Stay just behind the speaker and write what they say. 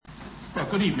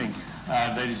Good evening,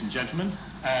 ladies and gentlemen,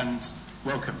 and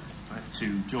welcome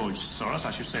to George Soros.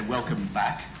 I should say welcome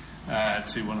back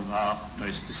to one of our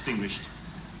most distinguished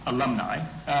alumni.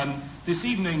 This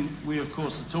evening, we, of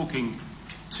course, are talking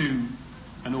to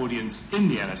an audience in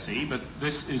the LSE, but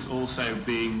this is also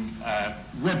being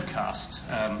webcast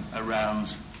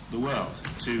around the world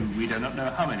to we do not know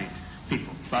how many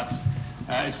people. But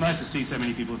it's nice to see so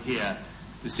many people here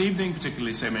this evening,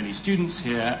 particularly so many students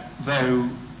here, though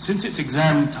since it's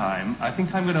exam time, I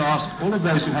think I'm going to ask all of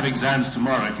those who have exams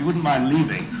tomorrow if you wouldn't mind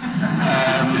leaving,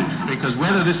 because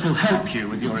whether this will help you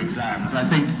with your exams, I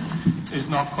think, is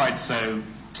not quite so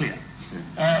clear.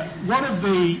 One of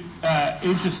the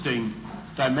interesting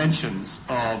dimensions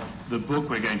of the book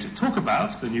we're going to talk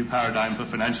about, The New Paradigm for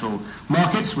Financial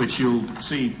Markets, which you'll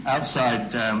see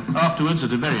outside afterwards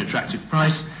at a very attractive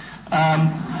price,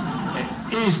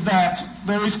 is that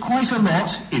there is quite a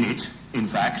lot in it, in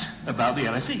fact, about the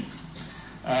LSE.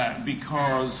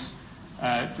 Because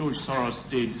George Soros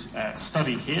did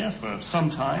study here for some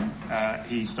time.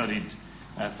 He studied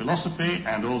philosophy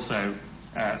and also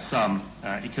some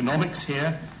economics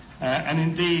here. And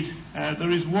indeed,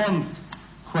 there is one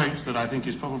quote that I think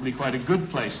is probably quite a good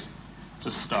place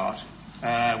to start,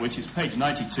 which is page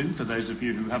 92 for those of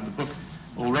you who have the book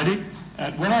already.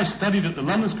 When I studied at the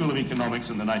London School of Economics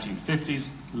in the 1950s,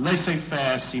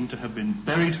 laissez-faire seemed to have been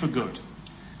buried for good.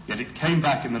 Yet it came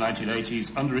back in the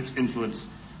 1980s. Under its influence,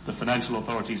 the financial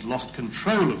authorities lost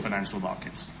control of financial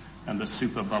markets and the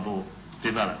super bubble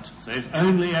developed. So if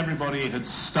only everybody had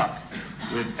stuck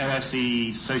with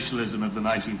LSE socialism of the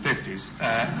 1950s,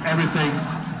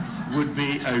 everything would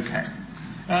be okay.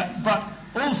 But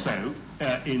also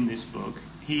in this book,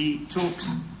 he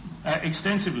talks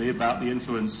extensively about the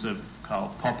influence of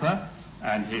Karl Popper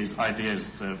and his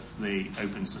ideas of the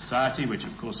open society, which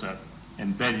of course are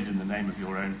embedded in the name of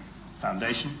your own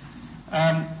foundation.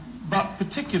 But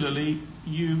particularly,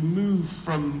 you move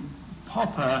from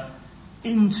Popper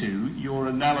into your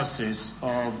analysis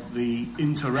of the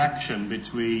interaction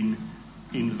between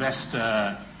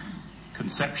investor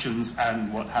conceptions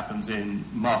and what happens in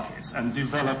markets, and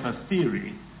develop a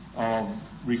theory of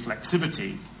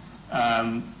reflexivity,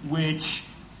 which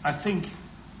I think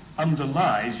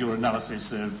underlies your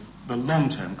analysis of the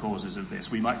long-term causes of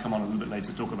this. We might come on a little bit later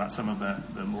to talk about some of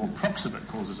the more proximate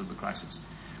causes of the crisis.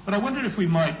 But I wonder if we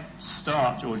might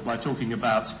start, George, by talking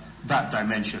about that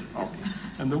dimension of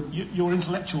it, and your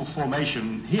intellectual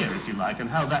formation here, if you like, and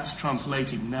how that's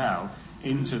translated now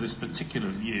into this particular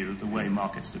view of the way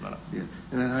markets develop. Yeah.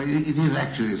 It is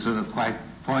actually sort of quite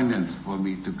poignant for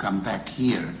me to come back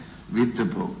here with the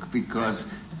book, because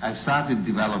I started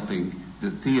developing the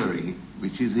theory,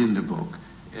 which is in the book,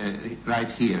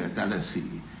 right here at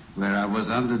LSE, where I was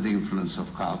under the influence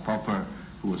of Karl Popper,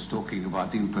 who was talking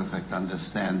about imperfect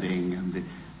understanding and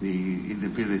the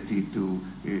inability to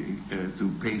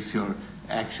base your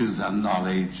actions on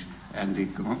knowledge, and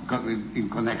in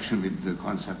connection with the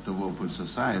concept of open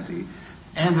society.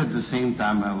 And at the same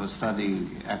time, I was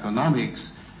studying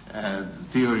economics,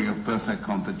 theory of perfect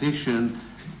competition.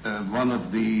 One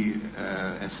of the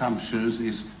assumptions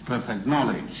is perfect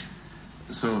knowledge.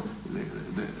 So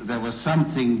there was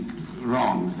something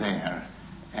wrong there.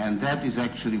 And that is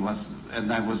actually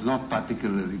and I was not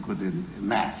particularly good in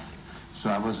math. So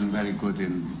I wasn't very good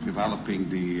in developing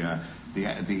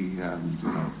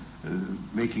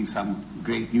making some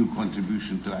great new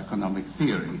contribution to economic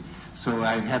theory. So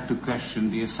I had to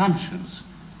question the assumptions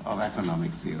of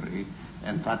economic theory,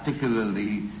 and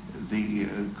particularly the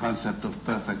concept of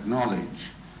perfect knowledge,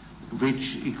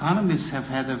 which economists have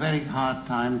had a very hard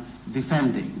time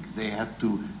defending. They had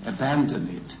to abandon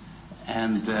it,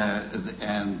 and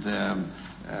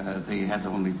they had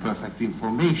only perfect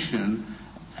information,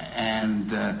 and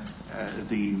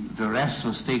the rest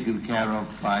was taken care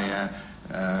of by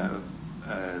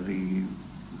the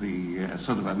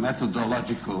sort of a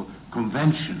methodological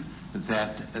convention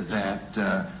that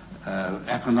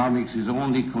economics is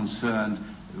only concerned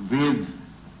with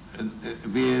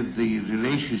the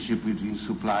relationship between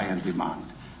supply and demand,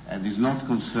 and is not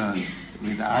concerned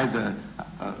with either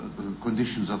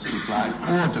conditions of supply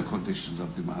or the conditions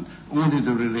of demand, only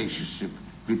the relationship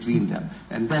between them.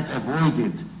 And that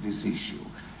avoided this issue.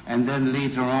 And then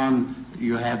later on,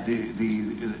 you had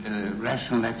the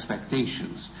rational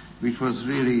expectations, which was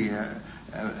really a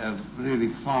really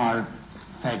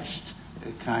far-fetched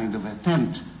kind of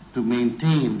attempt to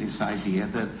maintain this idea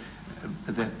that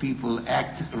people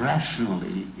act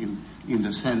rationally in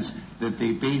the sense that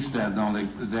they base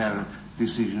their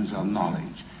decisions on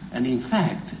knowledge. And in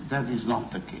fact, that is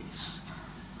not the case.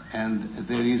 And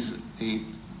there is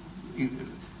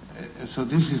So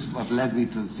this is what led me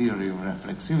to the theory of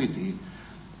reflexivity,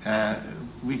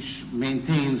 which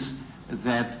maintains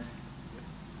that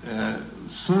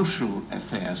social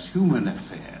affairs, human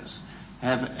affairs,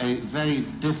 have a very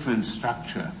different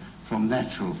structure from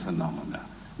natural phenomena.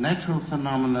 Natural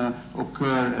phenomena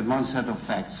occur at one set of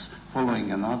facts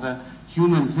following another.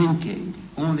 Human thinking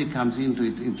only comes into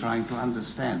it in trying to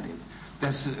understand it.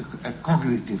 That's a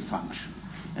cognitive function.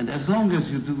 And as long as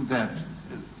you do that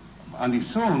on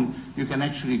its own, you can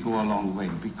actually go a long way,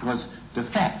 because the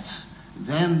facts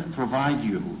then provide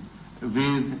you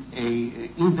with an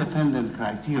independent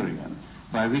criterion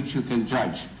by which you can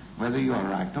judge whether you are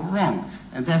right or wrong.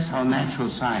 And that's how natural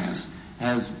science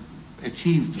has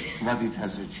achieved what it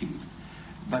has achieved.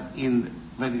 But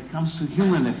when it comes to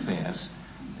human affairs,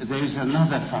 there is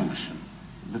another function.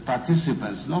 The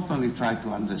participants not only try to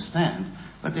understand,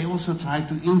 but they also try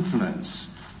to influence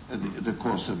the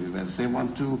course of events. They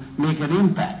want to make an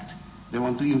impact. They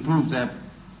want to improve their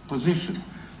position.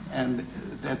 And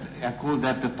that, I call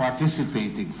that the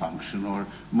participating function, or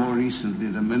more recently,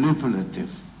 the manipulative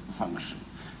function.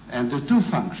 And the two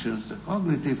functions, the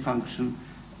cognitive function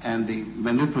and the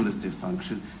manipulative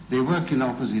function, they work in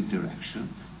opposite direction,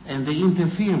 and they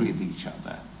interfere with each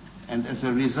other. And as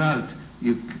a result,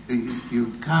 you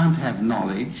can't have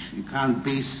knowledge, you can't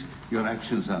base your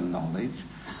actions on knowledge,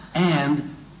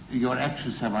 and your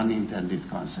actions have unintended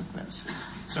consequences.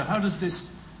 So how does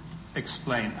this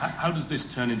explain, how does this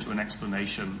turn into an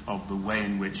explanation of the way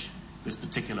in which this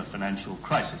particular financial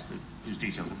crisis, whose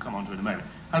details we'll come on to in a moment,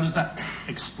 how does that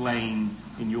explain,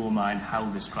 in your mind, how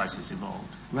this crisis evolved?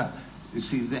 Well, you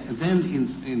see, then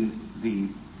in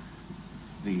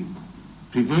the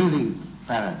prevailing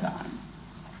paradigm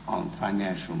on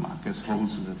financial markets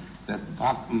holds that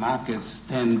markets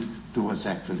tend towards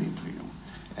equilibrium.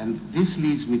 And this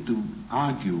leads me to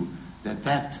argue that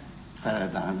that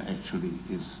paradigm actually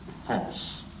is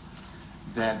false.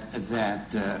 That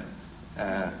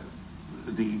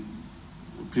the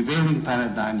prevailing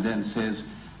paradigm then says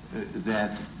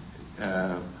that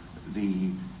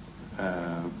the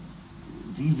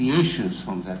deviations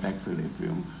from that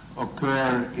equilibrium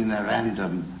occur in a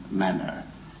random manner,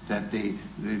 that the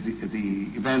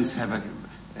events have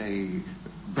a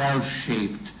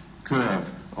bell-shaped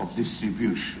curve of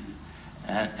distribution,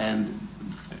 and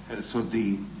so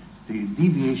the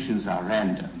deviations are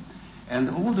random. And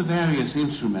all the various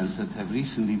instruments that have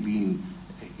recently been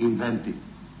invented,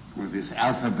 with this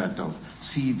alphabet of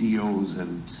CDOs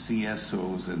and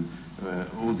CSOs and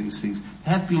all these things,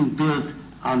 have been built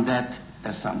on that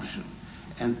assumption.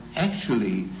 And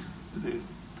actually,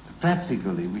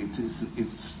 practically,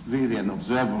 it's really an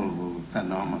observable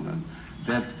phenomenon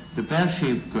that the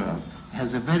bell-shaped curve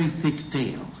has a very thick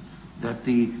tail, that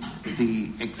the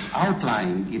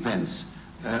outlying events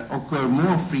occur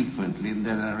more frequently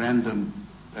than a random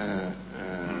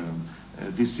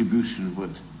distribution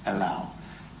would allow.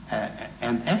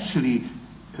 And actually,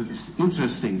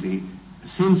 interestingly,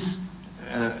 since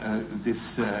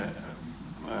this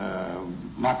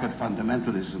market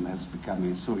fundamentalism has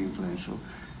become so influential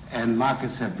and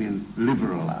markets have been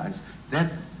liberalized,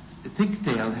 that thick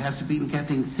tail has been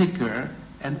getting thicker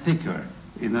and thicker.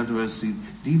 In other words, the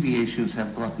deviations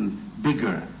have gotten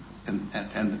bigger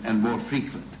and more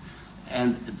frequent.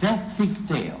 And that thick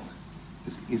tail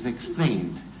is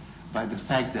explained by the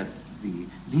fact that the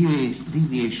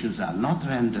deviations are not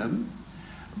random,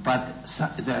 but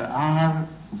there are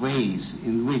ways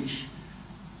in which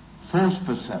false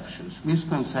perceptions,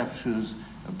 misconceptions,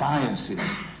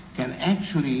 biases can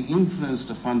actually influence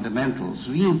the fundamentals,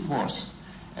 reinforce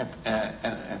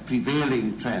a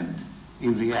prevailing trend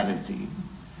in reality,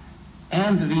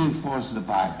 and reinforce the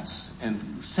bias, and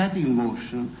set in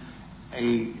motion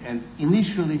an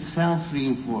initially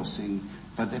self-reinforcing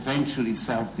but eventually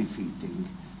self-defeating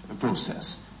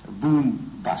process, a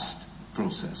boom-bust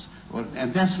process.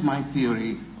 And that's my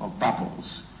theory of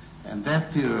bubbles. And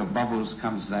that theory of bubbles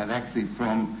comes directly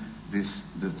from the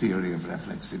theory of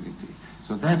reflexivity.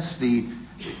 So that's the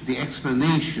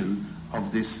explanation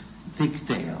of this thick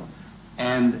tail.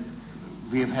 And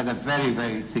we have had a very,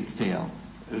 very thick tail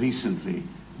recently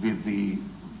with the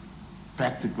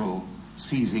practical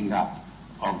seizing up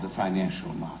of the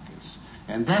financial markets.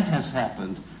 And that has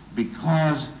happened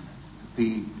because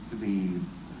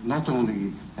not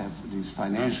only have these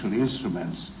financial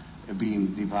instruments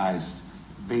been devised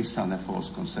based on a false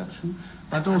conception,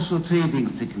 but also trading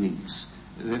techniques.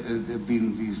 There have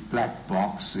been these black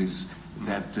boxes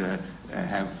that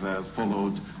have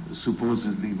followed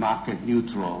supposedly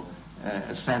market-neutral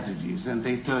strategies, and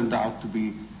they turned out to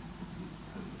be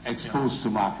exposed to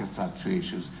market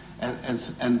fluctuations. And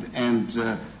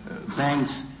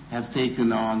banks have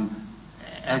taken on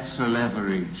extra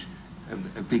leverage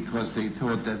because they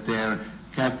thought that their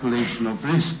calculation of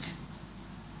risk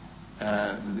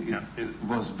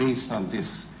was based on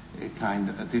this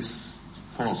this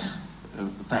false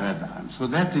paradigm. So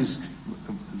that is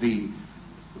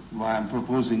why I'm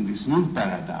proposing this new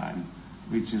paradigm,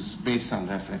 which is based on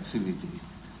reflexivity,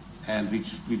 and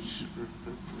which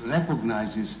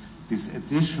recognizes this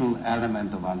additional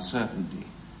element of uncertainty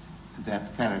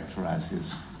that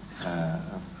characterizes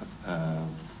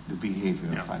the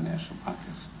behavior of financial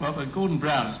markets. Well, Gordon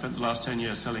Brown has spent the last 10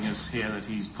 years telling us here that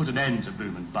he's put an end to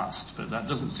boom and bust, but that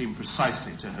doesn't seem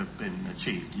precisely to have been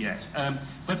achieved yet.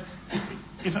 But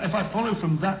if I follow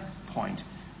from that point,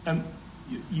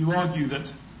 you argue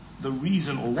that the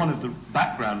reason, or one of the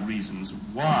background reasons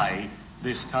why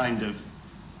this kind of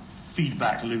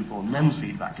feedback loop, or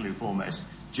non-feedback loop almost,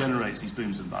 generates these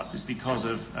booms and busts is because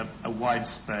of a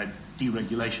widespread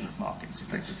deregulation of markets,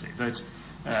 effectively. Yes.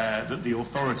 That the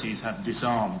authorities have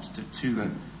disarmed to too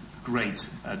great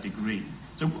a degree.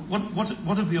 So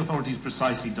what have the authorities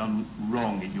precisely done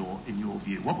wrong in your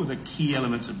view? What were the key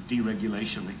elements of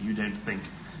deregulation that you don't think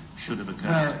should have occurred?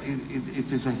 Well,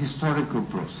 it is a historical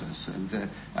process, and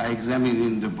I examine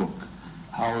in the book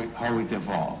how it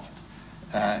evolved.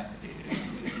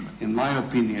 In my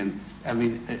opinion, I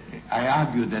mean, I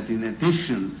argue that in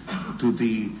addition to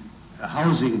the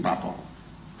housing bubble,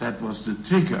 that was the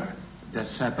trigger that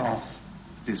set off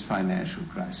this financial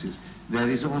crisis, there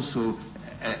is also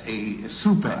a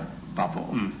super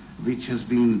bubble, which has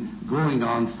been going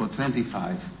on for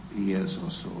 25 years or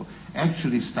so.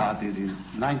 Actually started in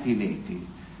 1980,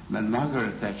 when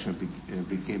Margaret Thatcher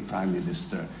became Prime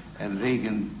Minister and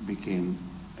Reagan became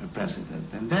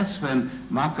President. And that's when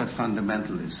market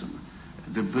fundamentalism,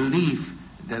 the belief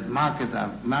that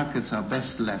markets are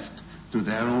best left to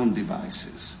their own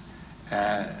devices,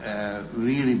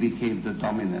 really became the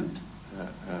dominant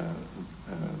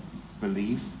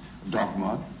belief,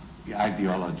 dogma,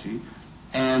 ideology.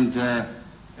 And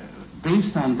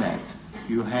based on that,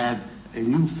 you had a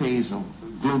new phase of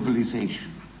globalization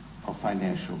of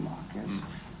financial markets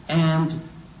and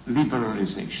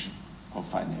liberalization of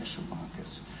financial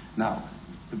markets. Now,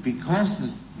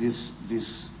 because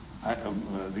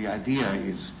the idea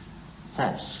is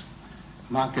false,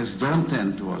 markets don't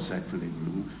tend towards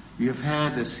equilibrium, we have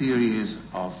had a series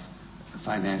of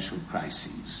financial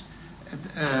crises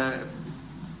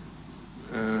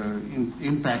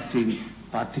impacting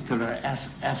particular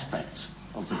aspects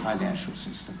of the financial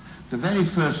system. The very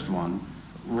first one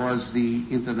was the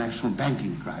international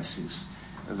banking crisis,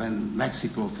 when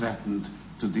Mexico threatened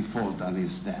to default on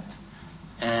its debt.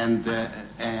 And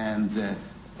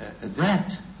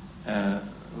that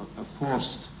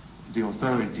forced the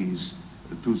authorities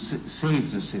to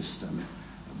save the system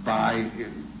by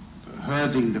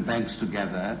herding the banks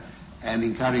together and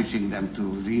encouraging them to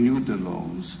renew the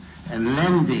loans and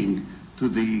lending to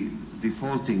the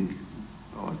defaulting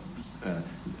or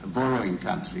borrowing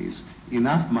countries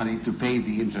enough money to pay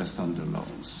the interest on the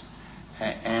loans.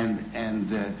 And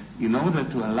in order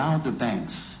to allow the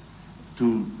banks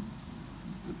to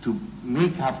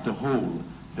make up the hole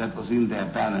that was in their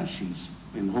balance sheets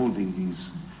in holding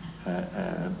these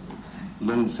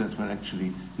loans that were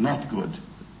actually not good,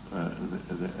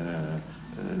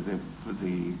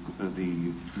 the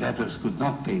debtors could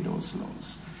not pay those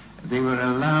loans. They were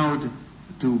allowed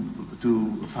to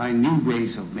find new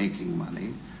ways of making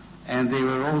money, and they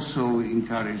were also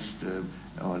encouraged,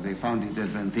 or they found it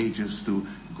advantageous to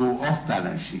go off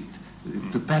balance sheet,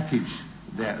 to package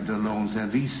the loans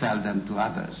and resell them to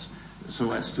others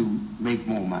so as to make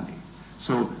more money.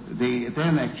 So they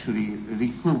then actually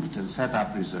recouped and set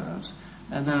up reserves,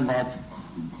 and then about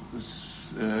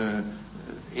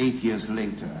 8 years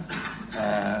later,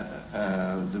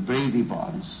 the Brady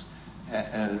bonds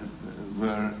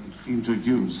were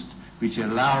introduced, which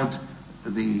allowed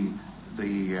the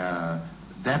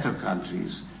debtor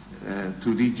countries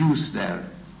to reduce their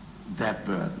debt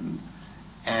burden,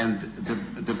 and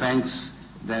the banks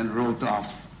then wrote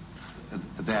off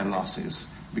their losses,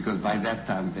 because by that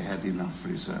time they had enough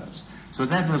reserves. So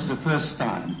that was the first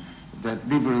time that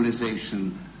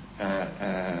liberalization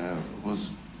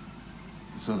was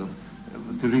sort of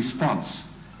the response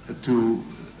to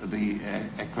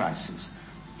a crisis.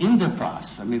 In the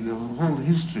past, I mean, the whole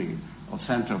history of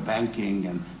central banking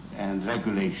and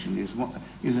regulation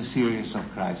is a series of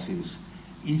crises.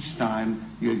 Each time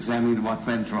you examine what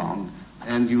went wrong,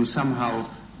 and you somehow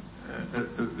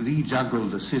rejuggle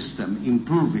the system,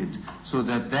 improve it, so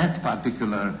that that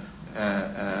particular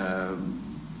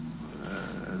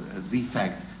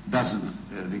defect doesn't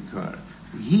recur.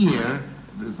 Here,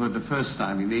 for the first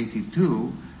time in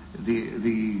 '82,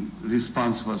 the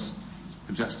response was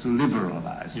just to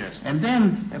liberalize. Yes. And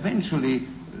then eventually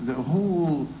the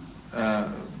whole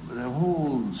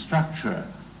structure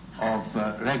of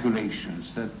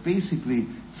regulations that basically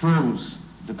froze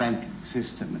the banking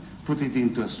system, put it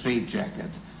into a straitjacket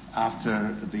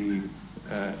after the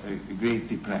Great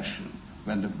Depression,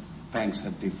 when the banks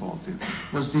had defaulted,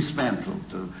 was dismantled.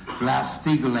 The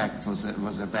Glass-Steagall Act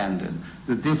was abandoned.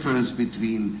 The difference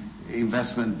between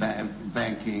investment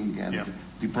banking and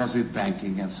deposit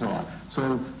banking and so on.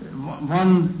 So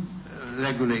one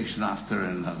regulation after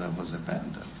another was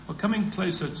abandoned. Well, coming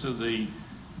closer to the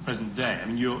present day, I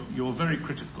mean, you're very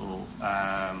critical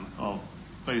of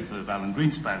both of Alan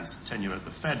Greenspan's tenure at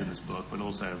the Fed in this book, but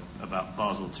also about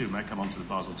Basel II. I might come on to the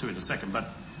Basel II in a second. But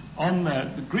on the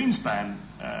Greenspan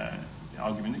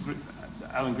argument,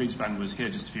 Alan Greenspan was here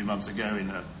just a few months ago in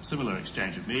a similar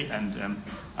exchange with me, and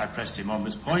I pressed him on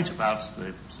this point about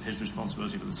his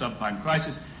responsibility for the subprime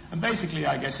crisis. And basically,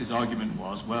 I guess his argument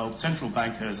was, well, central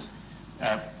bankers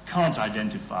can't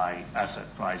identify asset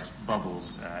price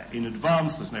bubbles in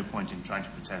advance. There's no point in trying to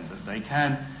pretend that they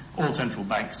can. All central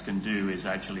banks can do is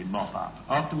actually mop up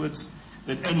afterwards.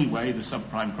 That anyway, the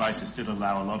subprime crisis did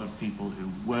allow a lot of people who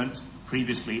weren't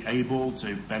previously able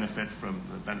to benefit from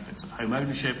the benefits of home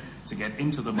ownership to get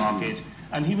into the market.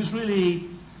 And he was really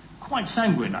quite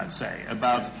sanguine, I'd say,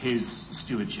 about his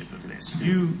stewardship of this.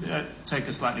 You take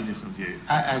a slightly different view.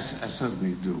 I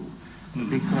certainly do.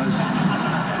 Because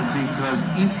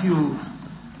if you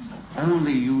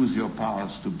only use your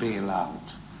powers to bail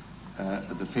out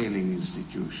the failing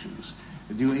institutions,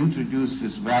 you introduce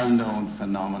this well-known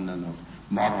phenomenon of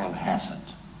moral hazard.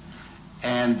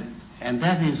 And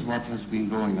that is what has been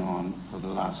going on for the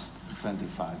last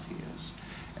 25 years.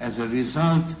 As a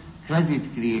result, credit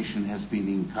creation has been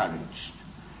encouraged.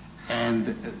 And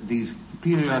these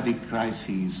periodic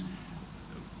crises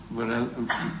were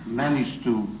managed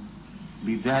to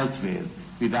be dealt with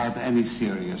without any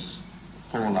serious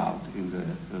fallout in the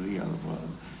real world.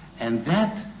 And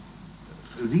that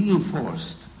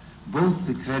reinforced both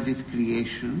the credit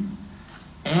creation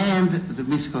and the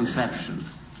misconception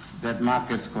that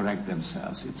markets correct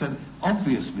themselves. It's an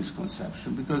obvious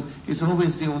misconception because it's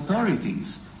always the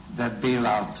authorities that bail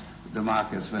out the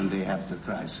markets when they have the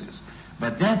crisis.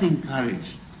 But that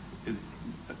encouraged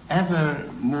ever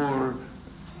more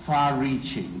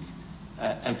far-reaching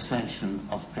extension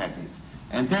of credit.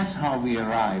 And that's how we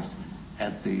arrived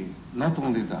at not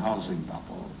only the housing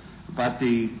bubble, but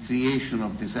the creation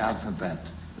of this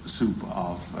alphabet soup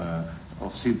of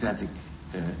synthetic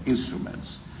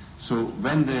instruments. So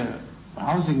when the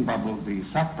housing bubble, the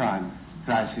subprime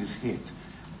crisis hit,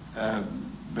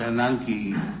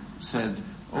 Bernanke said,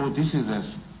 "Oh, this is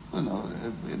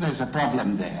there's a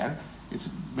problem there.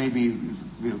 Maybe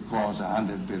will cause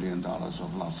 $100 billion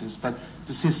of losses, but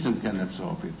the system can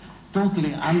absorb it."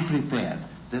 Totally unprepared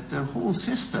that the whole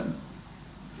system,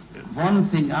 one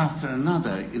thing after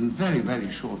another, in very, very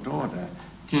short order,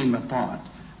 came apart.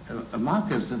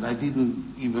 Markets that I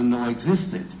didn't even know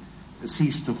existed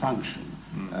ceased to function.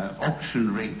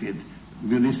 Auction-rated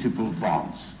municipal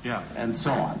bonds, and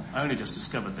so on. I only just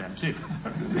discovered them too.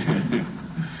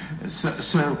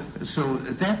 So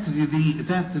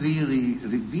that really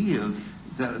revealed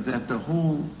that the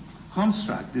whole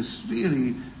construct, this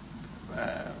really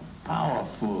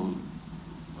powerful,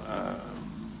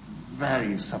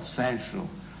 very substantial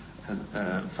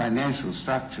financial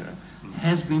structure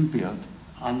has been built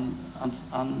on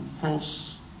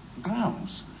false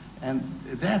grounds, and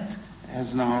that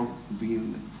has now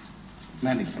been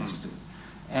manifested.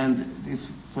 And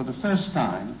for the first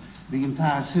time, the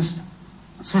entire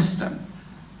system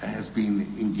has been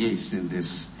engaged in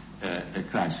this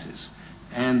crisis.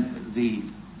 And the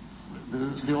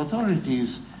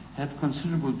authorities had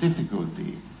considerable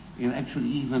difficulty in actually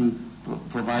even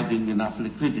providing enough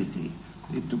liquidity.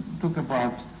 It took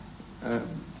about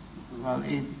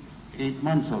 8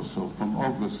 months or so, from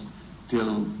August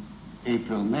till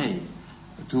April, May,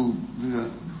 to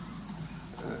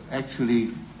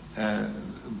actually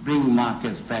bring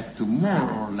markets back to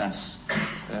more or less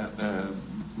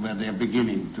where they are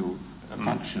beginning to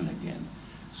function again.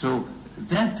 So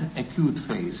that acute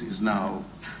phase is now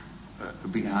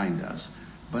behind us.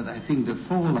 But I think the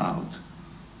fallout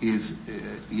is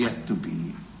yet to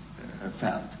be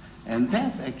felt. And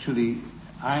that actually,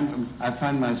 I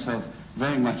find myself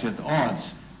very much at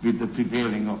odds with the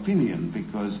prevailing opinion,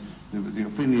 because the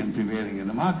opinion prevailing in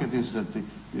the market is that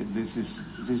this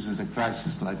is a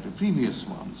crisis like the previous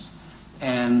ones,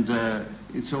 and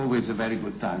it's always a very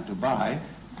good time to buy.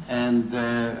 And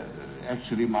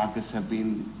actually, markets have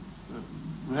been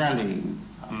rallying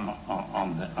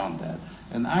on that.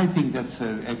 And I think that's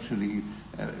actually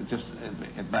just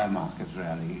a bear market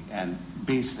rally, and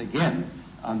based again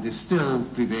on the still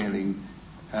prevailing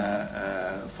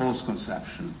false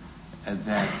conception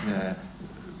that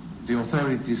the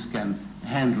authorities can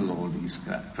handle all these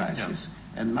crises.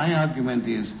 Yeah. And my argument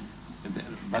is,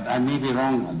 but I may be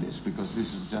wrong on this because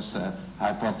this is just a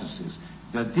hypothesis,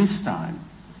 that this time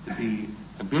the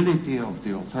ability of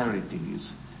the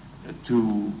authorities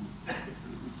to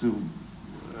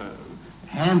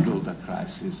handle the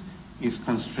crisis is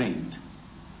constrained,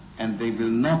 and they will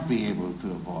not be able to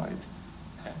avoid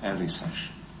a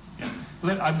recession. Yeah.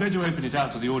 Well, I'm going to open it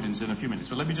out to the audience in a few minutes,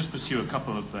 but let me just pursue a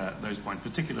couple of those points,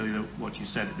 particularly what you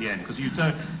said at the end, because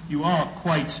you are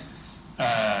quite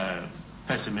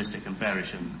pessimistic and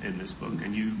bearish in this book,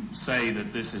 and you say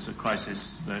that this is a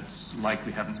crisis that's like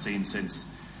we haven't seen since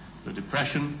the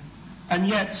Depression, and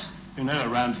yet,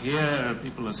 around here,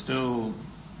 people are still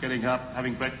getting up,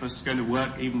 having breakfast, going to work,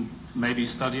 even maybe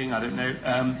studying, I don't know.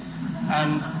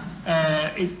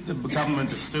 The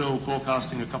government is still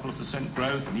forecasting a couple of %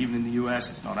 growth, and even in the US,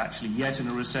 it's not actually yet in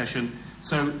a recession.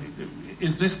 So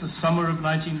is this the summer of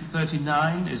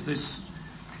 1939? Is this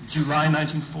July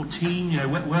 1914?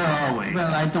 Where are we?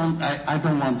 Well, I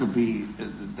don't want to be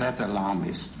that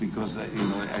alarmist because,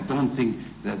 I don't think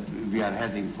that we are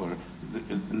heading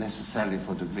necessarily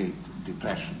for the Great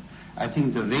Depression. I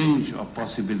think the range of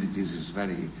possibilities is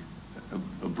very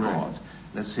broad.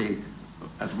 Let's say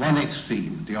at one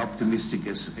extreme, the optimistic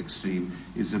extreme,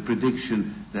 is the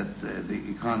prediction that the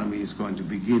economy is going to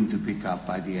begin to pick up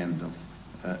by the end of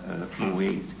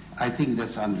 2008. I think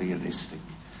that's unrealistic.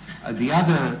 The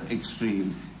other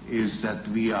extreme is that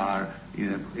we are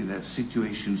in a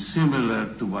situation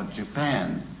similar to what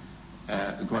Japan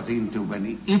got into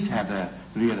when it had a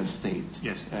real estate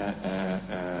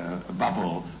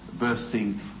bubble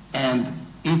bursting, and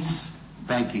its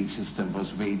banking system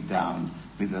was weighed down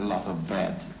with a lot of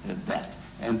bad debt.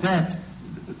 And that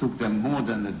took them more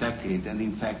than a decade, and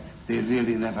in fact, they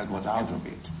really never got out of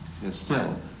it. They're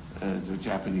still, the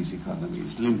Japanese economy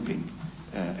is limping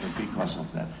because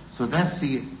of that. So that's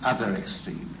the other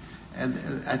extreme. And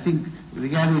I think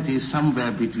reality is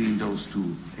somewhere between those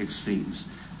two extremes.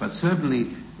 But certainly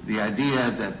the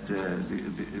idea that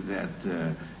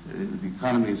the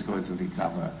economy is going to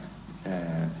recover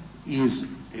is,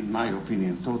 in my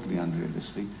opinion, totally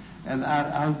unrealistic. And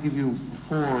I'll give you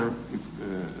 4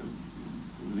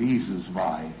 reasons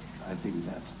why I think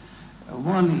that.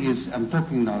 One is, I'm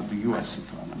talking now the U.S.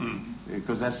 economy,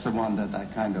 because that's the one that I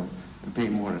kind of pay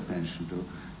more attention to.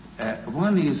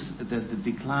 One is that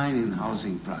the decline in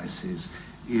housing prices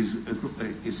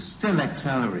is still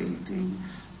accelerating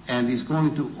and is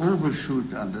going to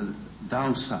overshoot on the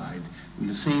downside in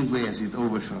the same way as it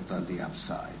overshot on the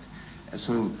upside.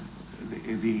 So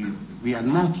we are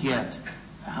not yet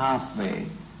halfway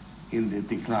in the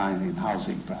decline in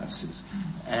housing prices,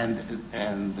 and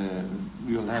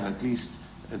we will have at least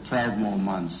 12 more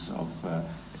months of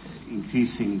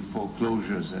increasing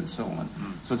foreclosures and so on.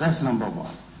 So that's number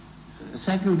one.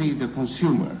 Secondly, the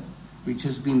consumer, which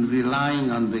has been relying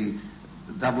on the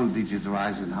double-digit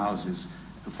rise in houses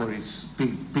for its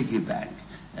piggy bank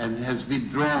and has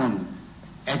withdrawn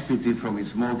equity from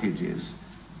its mortgages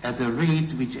at a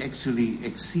rate which actually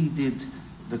exceeded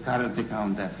the current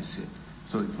account deficit.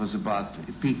 So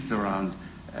it peaked around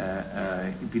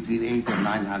between $800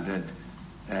 and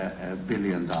 $900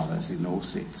 billion in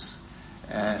 2006.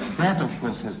 That, of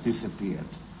course, has disappeared.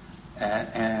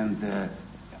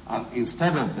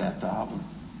 Instead of that,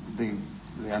 they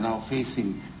are now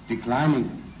facing declining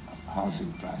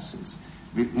housing prices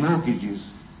with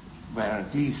mortgages where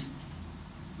at least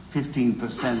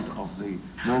 15% of the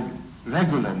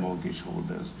regular mortgage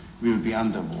holders will be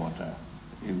underwater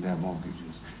in their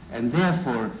mortgages. And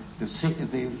therefore,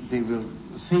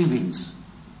 savings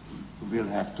will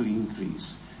have to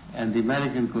increase. And the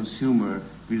American consumer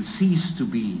will cease to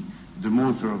be the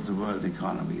motor of the world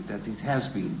economy that it has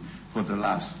been for the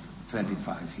last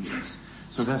 25 years.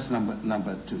 So that's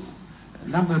number two.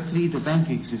 Number three, the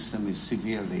banking system is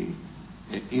severely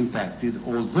impacted,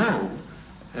 although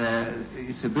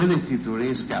its ability to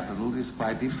raise capital is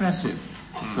quite impressive.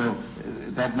 So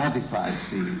that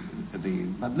modifies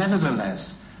but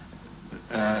nevertheless,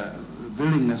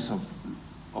 willingness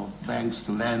of banks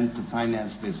to lend, to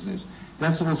finance business,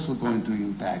 that's also going to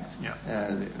impact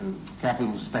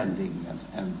capital spending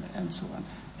and so on.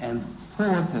 And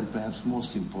fourth, and perhaps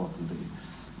most importantly,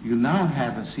 you now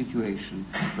have a situation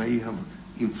where you have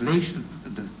inflation,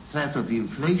 the threat of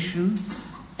inflation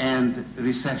and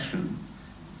recession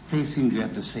facing you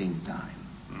at the same time.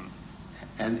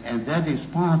 And that is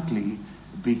partly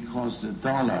because the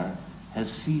dollar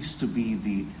has ceased to be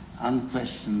the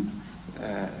unquestioned,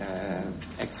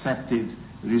 accepted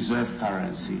reserve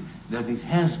currency that it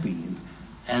has been,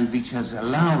 and which has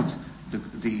allowed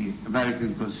the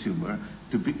American consumer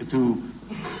to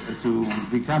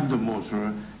become the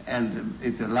motor, and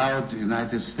it allowed the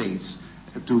United States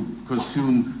to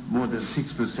consume more than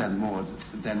 6% more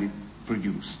than it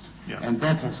produced. Yeah. And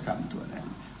that has come to an end.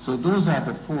 So those are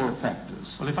the four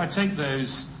factors. Well, if I take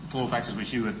those four factors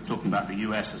which you were talking about, the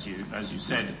US, as you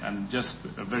said, and just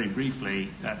very briefly,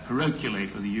 parochially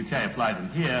for the UK, apply them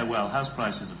here, well, house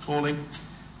prices are falling.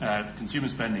 Consumer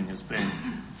spending has been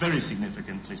very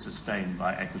significantly sustained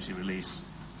by equity release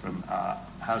from our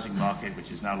housing market,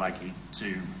 which is now likely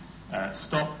to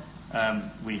stop.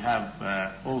 We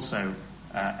have also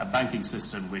a banking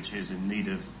system which is in need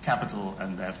of capital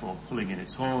and therefore pulling in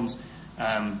its horns.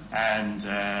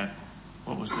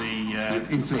 What was the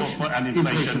inflation? And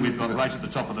inflation we've got right at the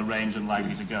top of the range and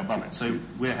likely to go above it. So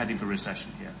we're heading for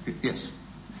recession here. Yes.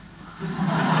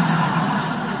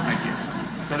 Thank you.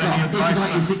 But any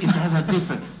advice? It has a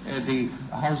different.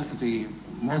 The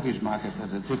mortgage market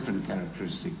has a different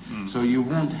characteristic. So you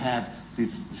won't have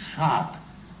this sharp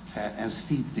and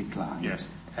steep decline. Yes.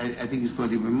 I think it's going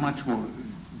to be much more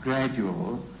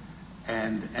gradual,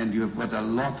 and you have got a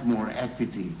lot more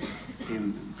equity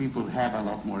people have a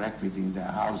lot more equity in their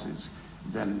houses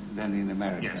than in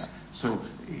America. Yes. So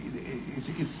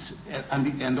it's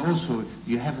and also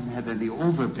you haven't had any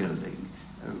overbuilding.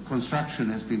 Construction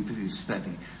has been pretty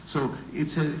steady. So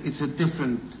it's a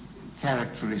different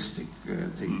characteristic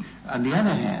thing. On the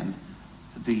other hand,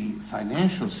 the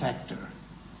financial sector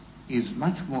weighs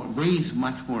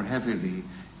much more heavily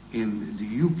in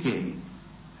the UK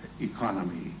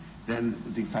economy than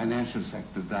the financial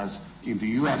sector does in the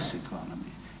US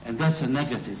economy, and that's a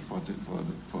negative for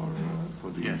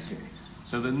the Yes. UK.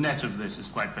 So the net of this is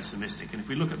quite pessimistic. And if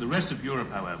we look at the rest of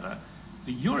Europe, however,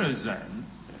 the Eurozone,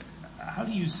 how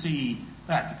do you see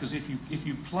that? Because if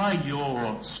you apply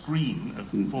your screen of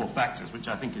four factors, which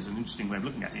I think is an interesting way of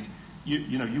looking at it,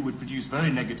 you would produce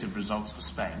very negative results for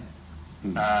Spain,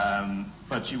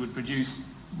 but you would produce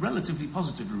relatively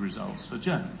positive results for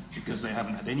Germany because they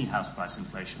haven't had any house price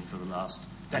inflation for the last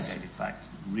decade. In fact,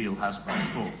 real house price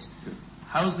falls.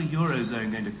 How is the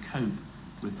Eurozone going to cope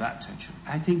with that tension?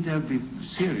 I think there'll be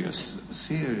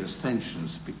serious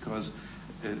tensions because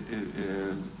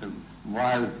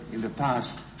while in the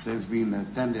past there's been a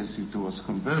tendency towards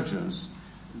convergence,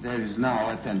 there is now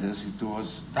a tendency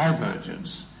towards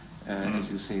divergence.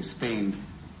 As you say, Spain,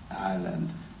 Ireland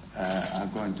are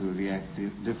going to react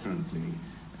differently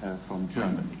from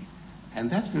Germany. And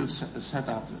that will set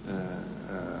up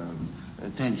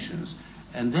tensions.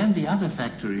 And then the other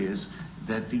factor is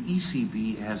that the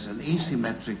ECB has an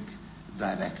asymmetric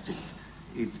directive.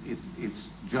 Its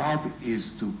job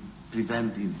is to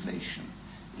prevent inflation.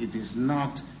 It is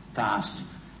not tasked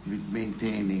with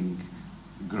maintaining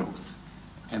growth.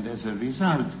 And as a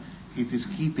result, it is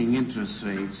keeping interest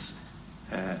rates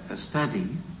steady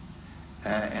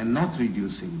and not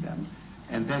reducing them.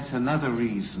 And that's another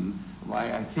reason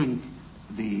why I think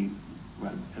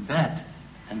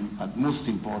but most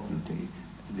importantly,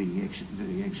 the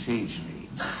exchange rate,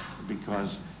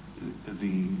 because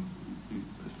the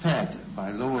Fed,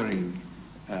 by lowering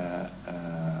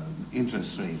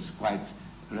interest rates quite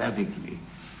radically,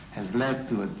 has led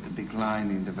to a decline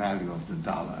in the value of the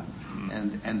dollar.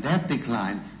 And that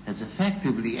decline has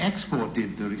effectively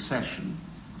exported the recession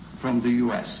from the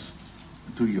US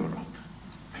to Europe.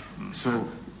 So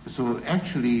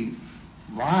actually,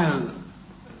 while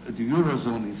the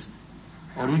Eurozone is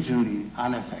originally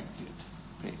unaffected,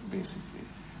 basically,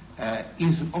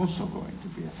 is also going to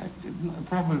be affected,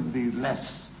 probably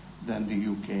less than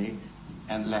the UK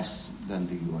and less than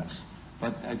the US.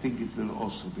 But I think it will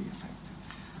also be affected.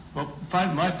 Well,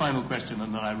 my final question,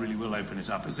 and then I really will open it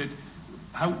up, is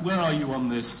where are you on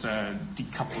this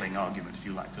decoupling argument, if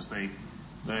you like? Because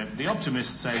the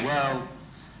optimists say, well,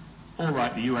 all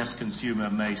right, the US consumer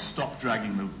may stop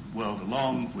dragging the world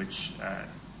along, which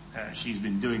she's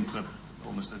been doing for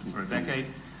a decade,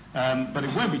 but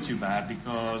it won't be too bad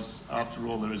because, after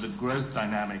all, there is a growth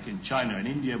dynamic in China and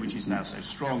India, which is now so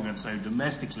strong and so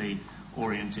domestically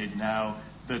oriented now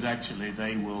that actually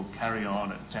they will carry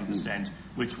on at 10%,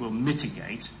 which will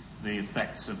mitigate the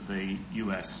effects of the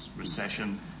US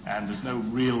recession, and there's no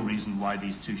real reason why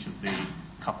these two should be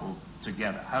coupled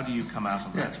together. How do you come out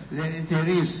on that? There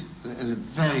is a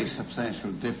very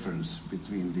substantial difference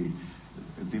between the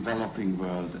developing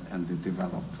world and the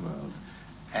developed world.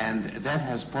 And that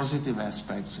has positive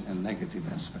aspects and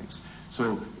negative aspects.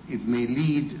 So it may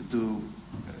lead to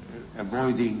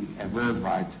avoiding a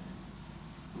worldwide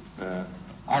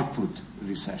output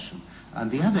recession. On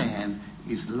the other hand,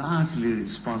 is largely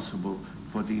responsible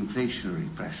for the inflationary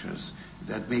pressures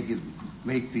that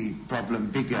make the problem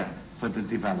bigger for the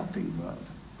developing world,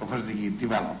 or for the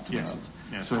developed world.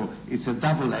 Yes. So it's a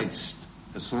double-edged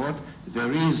sword.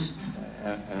 There is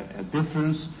a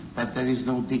difference, but there is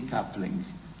no decoupling.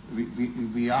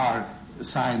 We are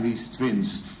Siamese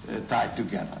twins tied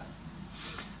together.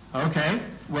 Okay,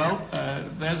 well,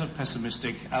 there's a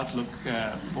pessimistic outlook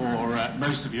for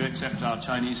most of you, except our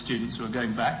Chinese students who are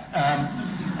going back.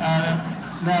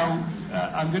 Now,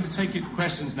 I'm going to take your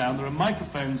questions now. There are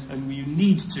microphones, and you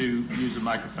need to use a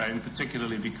microphone,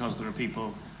 particularly because there are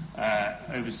people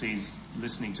overseas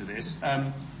listening to this.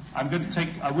 I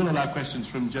will allow questions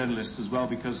from journalists as well,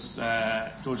 because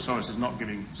George Soros is not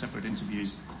giving separate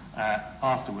interviews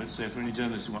afterwards, so if there are any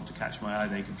journalists who want to catch my eye,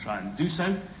 they can try and do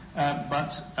so.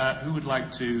 But who would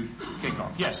like to kick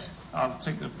off? Yes, I'll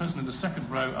take the person in the second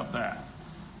row up there.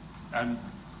 And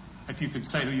if you could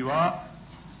say who you are.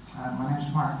 My name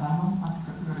is Mark Diamond.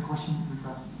 I've got a question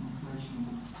regarding inflation in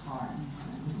the Far East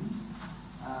and Middle East.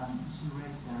 You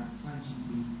raised there ranging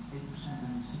between 8%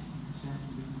 and 16%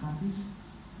 in different countries.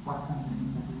 What kind of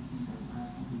impact do you think that will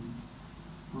have on the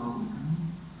global economy?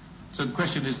 So the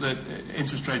question is that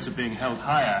interest rates are being held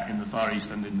higher in the Far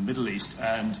East and in the Middle East,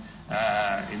 and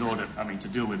in order, to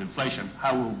deal with inflation,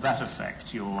 how will that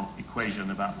affect your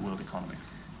equation about the world economy?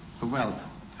 Well,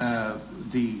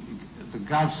 the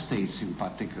Gulf states in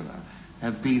particular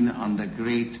have been under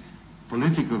great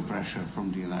political pressure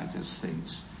from the United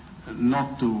States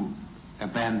not to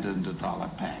abandon the dollar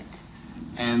peg.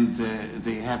 And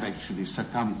they have actually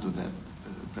succumbed to that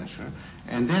pressure.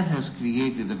 And that has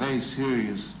created a very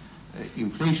serious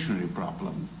inflationary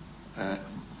problem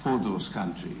for those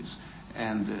countries.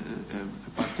 And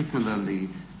particularly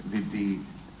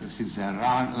since they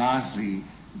are largely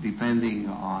depending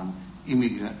on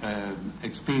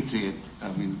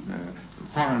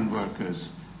foreign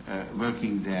workers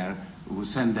working there who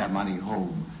send their money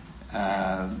home.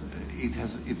 It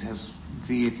has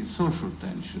created social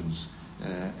tensions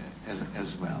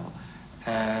as well,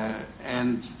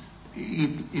 and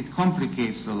it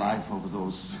complicates the life of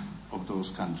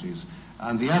those countries.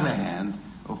 On the other hand,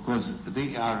 of course,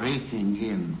 they are raking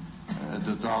in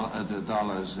the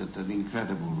dollars at an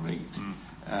incredible rate.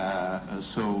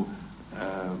 So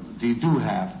they do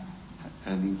have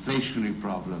an inflationary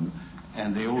problem,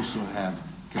 and they also have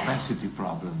capacity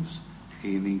problems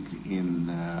in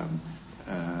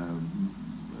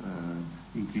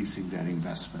increasing their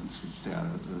investments, which they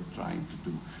are trying to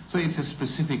do. So it's a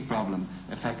specific problem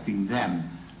affecting them.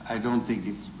 I don't think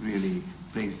it really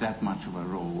plays that much of a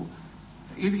role.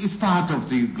 It's part of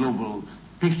the global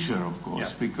picture, of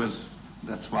course, because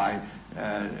that's why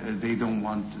they don't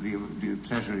want, the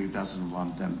Treasury doesn't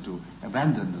want them to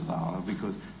abandon the dollar,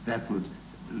 because that would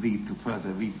lead to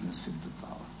further weakness in the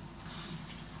dollar.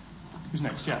 Who's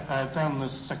next? Yeah, down the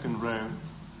second row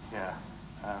here.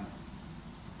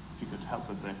 If you could help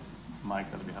with the mic,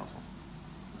 that would be helpful.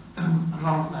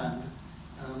 Groundland,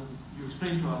 you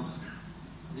explained to us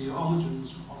the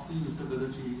origins of the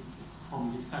instability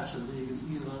from the Thatcher-Reagan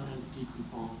era and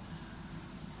decomposed.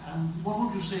 What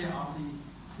would you say are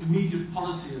the immediate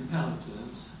policy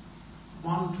imperatives,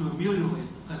 one, to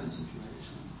ameliorate the present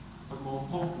situation, but more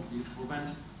importantly, to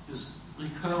prevent this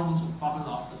recurrence of bubble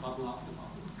after bubble after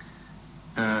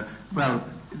bubble? Well,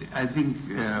 I think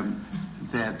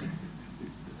that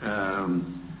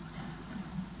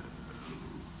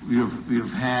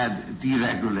we've had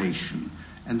deregulation,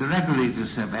 and the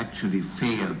regulators have actually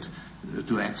failed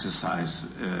to exercise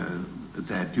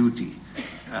their duty,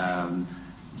 and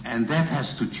that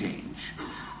has to change.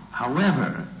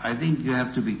 However, I think you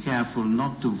have to be careful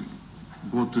not to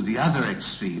go to the other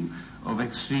extreme of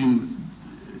extreme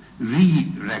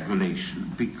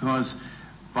re-regulation, because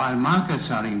while markets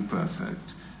are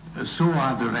imperfect, so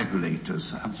are the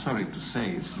regulators. I'm sorry to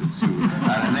say it's you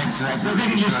are an ex-regulator. They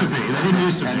didn't used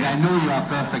to be. And I know you are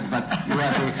perfect, but you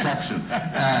are the exception.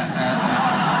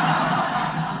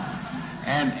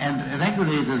 And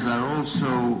regulators are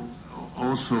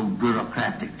also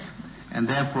bureaucratic, and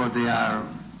therefore they are,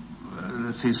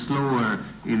 let's say, slower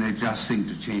in adjusting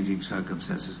to changing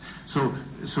circumstances. So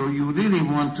you really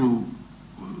want to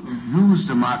use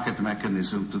the market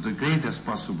mechanism to the greatest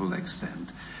possible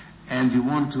extent, and you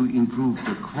want to improve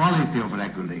the quality of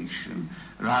regulation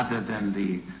rather than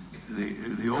the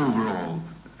overall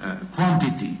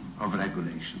quantity of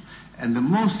regulation. And the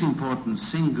most important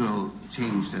single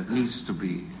change that needs to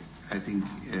be, I think,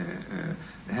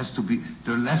 has to be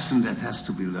the lesson that has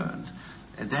to be learned.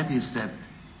 And that is that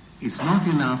it's not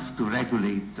enough to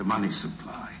regulate the money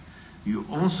supply. you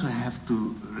also have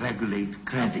to regulate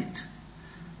credit,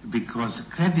 because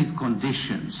credit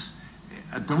conditions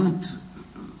don't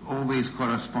always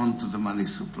correspond to the money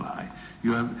supply.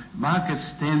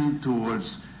 Markets tend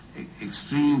towards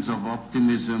extremes of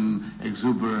optimism,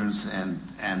 exuberance,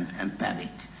 and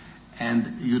panic.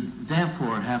 And you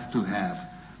therefore have to have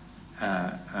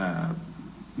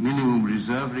minimum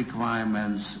reserve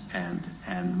requirements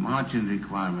and margin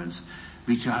requirements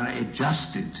which are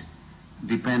adjusted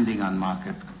depending on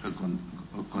market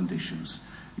conditions.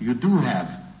 You do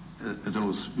have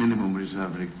those minimum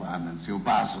reserve requirements, your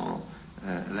Basel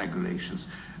regulations,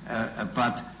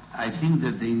 but I think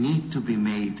that they need to be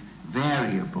made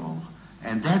variable,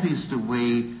 and that is the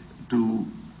way to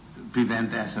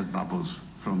prevent asset bubbles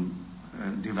from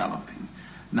developing.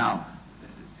 Now,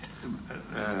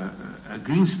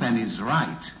 Greenspan is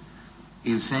right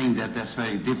in saying that that's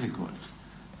very difficult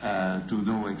to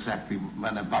know exactly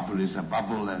when a bubble is a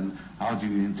bubble and how do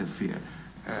you interfere.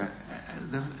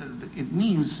 It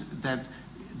means that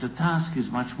the task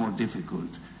is much more difficult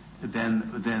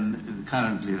than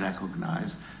currently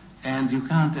recognized, and you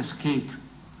can't escape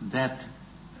that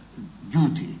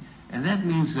duty. And that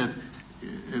means that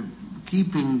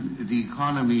keeping the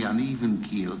economy on even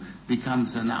keel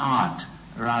becomes an art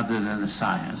rather than a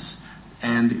science,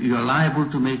 and you're liable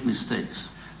to make mistakes.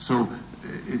 So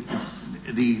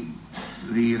the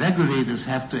regulators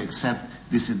have to accept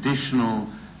this additional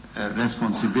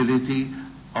responsibility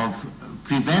of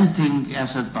preventing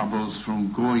asset bubbles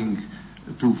from going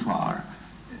too far.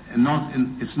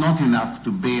 It's not enough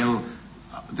to bail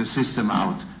the system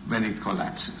out when it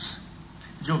collapses.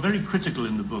 You're very critical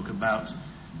in the book about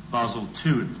Basel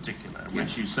II in particular,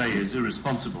 which you say is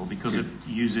irresponsible because it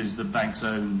uses the bank's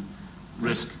own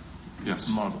risk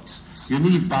models. You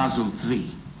need Basel III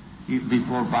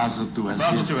before Basel II has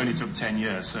Basel II only took 10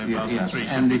 years, so Basel III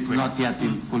and it's not yet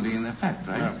fully in effect,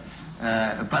 right?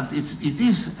 No. But it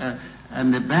is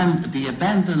the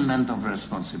abandonment of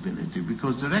responsibility,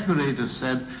 because the regulator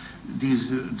said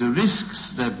the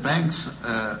risks that banks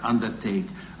undertake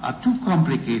are too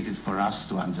complicated for us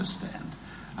to understand.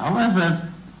 However,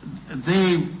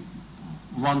 they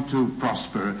want to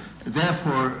prosper,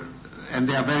 therefore, and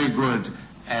they are very good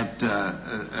at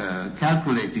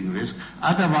calculating risk,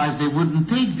 otherwise they wouldn't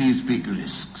take these big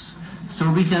risks. So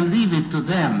we can leave it to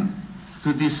them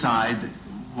to decide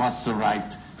what's the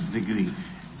right degree.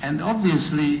 And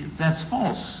obviously that's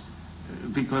false,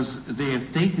 because they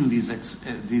have taken these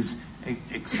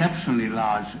exceptionally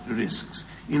large risks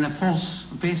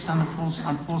based on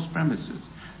false premises.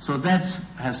 So that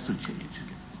has to change.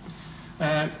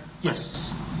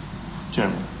 Yes,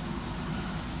 Jeremy.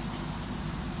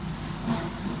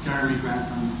 Jeremy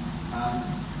Grantham,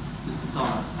 Mr.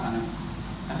 Soros.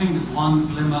 I think there's one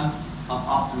glimmer of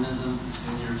optimism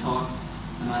in your talk,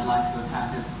 and I'd like to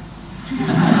attack it.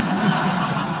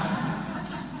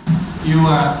 You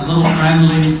are a little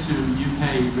friendly to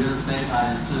UK real estate,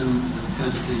 I assume,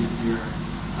 because of your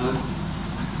host.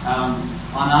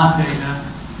 On our data,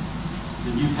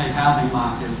 the UK housing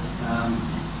market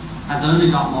has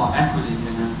only got more equity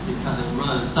in it because it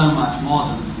rose so much more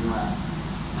than the US.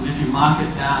 And if you mark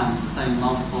it down to the same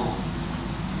multiple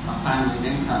of family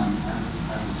income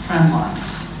as the trend line,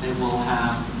 it will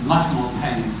have much more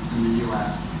pain in the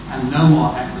US and no more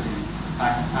equity,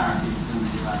 back to parity, in the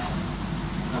US.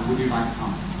 Would you like to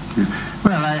comment?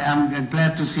 Well, I'm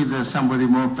glad to see there's somebody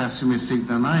more pessimistic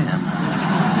than I am.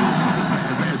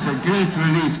 It's a great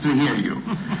relief to hear you.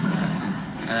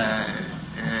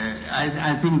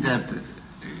 I think that,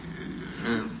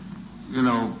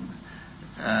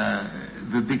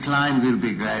 the decline will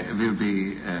be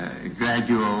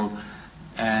gradual,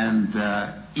 and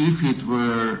if it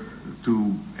were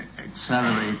to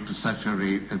accelerate to such a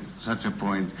rate, at such a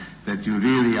point that you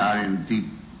really are in deep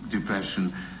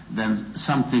depression, then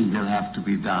something will have to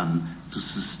be done to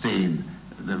sustain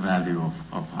the value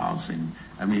of housing.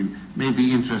 I mean,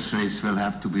 maybe interest rates will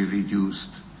have to be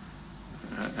reduced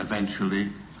eventually.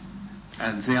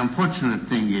 And the unfortunate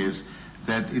thing is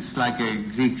that it's like a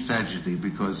Greek tragedy,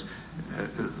 because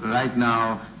right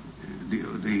now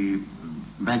the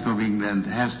Bank of England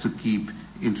has to keep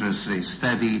interest rates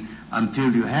steady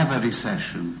until you have a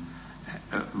recession,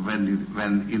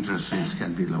 when interest rates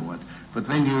can be lowered. But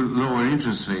when you lower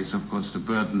interest rates, of course, the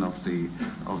burden of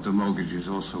the mortgages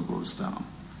also goes down.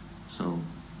 So.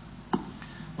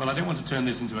 Well, I don't want to turn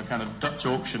this into a kind of Dutch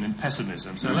auction in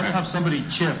pessimism, so let's have somebody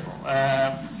cheerful.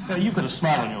 You've got a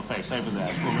smile on your face over there.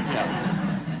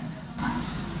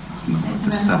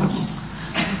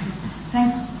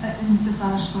 Thanks, Mr.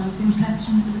 Soros, for this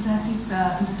impressive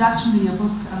introduction to your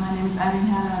book. My name is Irene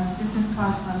Heller. I'm a business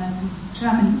correspondent in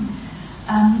Germany.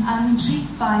 I'm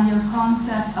intrigued by your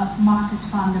concept of market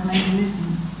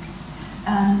fundamentalism.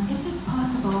 Is it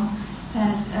possible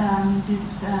that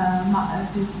this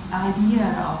idea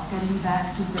of getting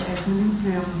back to the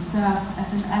equilibrium serves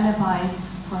as an alibi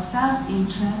for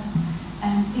self-interest?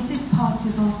 And is it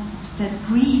possible that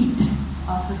greed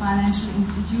of the financial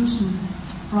institutions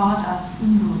brought us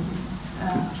into these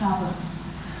troubles?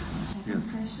 Second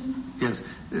question? Yes,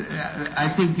 I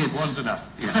think it's... One's enough.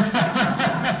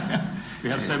 Yeah. We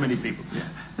have so many people. Yeah.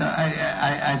 No,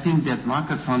 I think that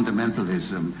market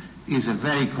fundamentalism is a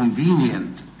very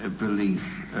convenient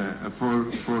belief for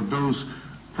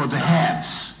the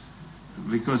haves,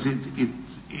 because it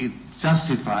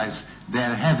justifies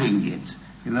their having it.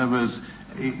 In other words,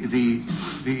 they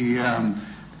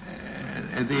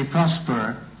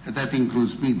prosper. That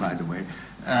includes me, by the way,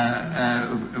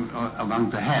 among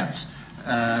the haves.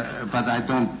 But I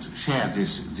don't share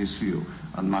this view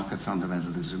on market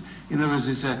fundamentalism. In other words,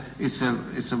 it's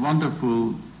a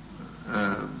wonderful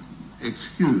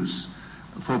excuse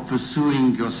for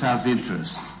pursuing your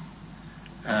self-interest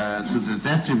to the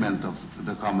detriment of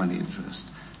the common interest,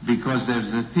 because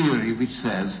there's a theory which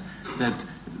says that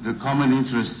the common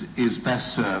interest is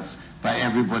best served by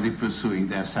everybody pursuing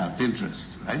their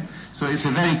self-interest, right? So it's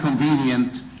a very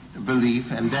convenient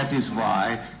belief, and that is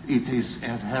why it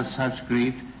has such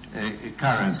great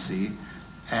currency,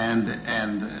 and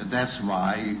that's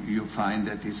why you find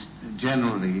that it's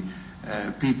generally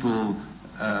people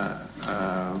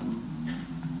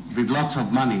with lots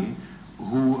of money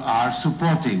who are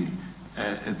supporting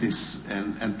this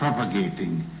and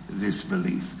propagating this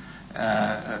belief.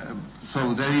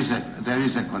 So there is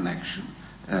a connection.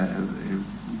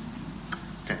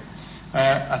 Okay.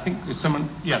 I think there's someone,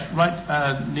 yes, right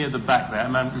near the back there. A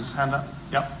man with his hand up.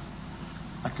 Yep.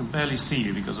 I can barely see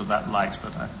you because of that light,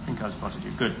 but I think I spotted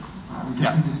you. Good. I'm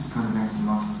guessing this is kind of next to the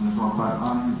last question as well, but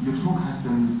your talk has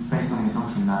been based on the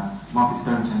assumption that markets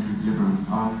don't tend to equilibrium.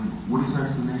 What is your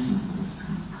explanation for this?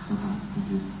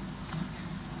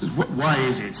 Why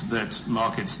is it that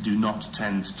markets do not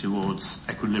tend towards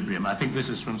equilibrium? I think this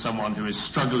is from someone who is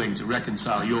struggling to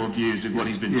reconcile your views with what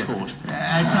he's been taught.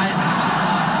 I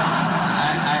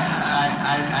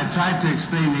tried to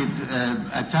explain it.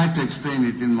 I tried to explain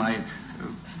it in my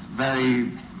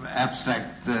very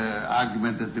abstract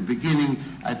argument at the beginning.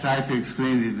 I tried to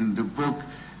explain it in the book.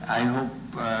 I hope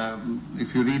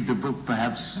if you read the book,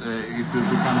 perhaps it will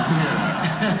become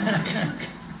clearer.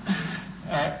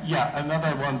 Yeah,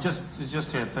 another one,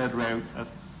 just here, third row at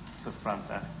the front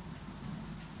there.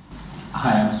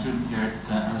 Hi, I'm a student here at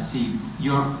LSE.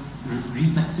 Your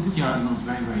reflexivity argument was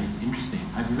very, very interesting.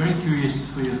 I'd be very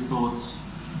curious for your thoughts,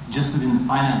 just within the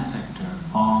finance sector,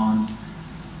 on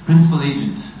principal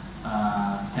agent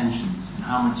pensions and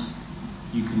how much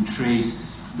you can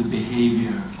trace the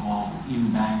behavior of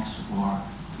even banks or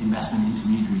investment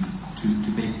intermediaries to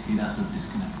basically that sort of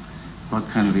disconnect. What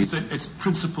kind of So it's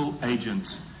principal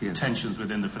agent tensions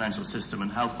within the financial system, and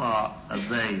how far are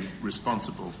they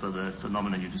responsible for the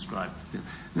phenomena you described?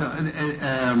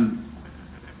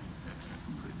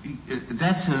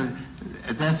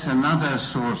 That's another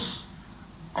source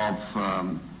of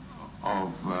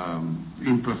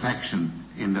imperfection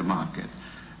in the market.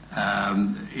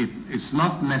 It's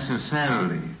not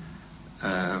necessarily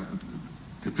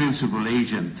the principal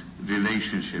agent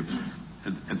relationship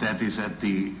that is at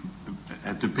the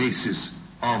basis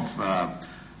of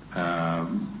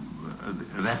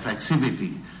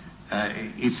reflexivity.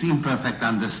 It's imperfect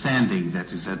understanding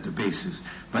that is at the basis.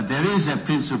 But there is a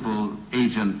principal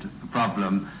agent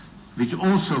problem which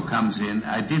also comes in.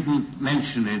 I didn't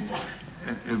mention it.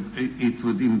 It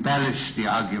would embellish the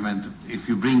argument if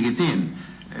you bring it in.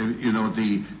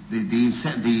 The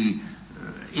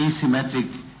asymmetric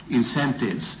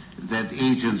incentives that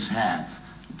agents have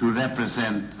to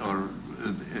represent or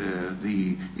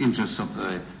the interests of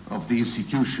the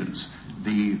institutions,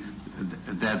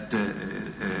 that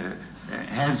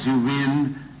heads you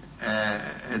win,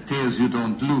 tails you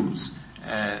don't lose.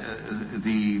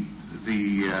 The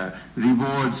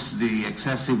rewards, the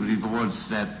excessive rewards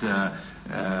that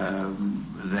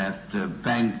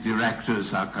bank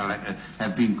directors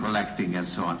have been collecting, and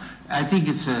so on. I think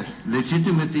it's a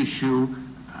legitimate issue.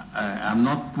 I'm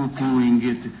not poo-pooing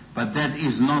it, but that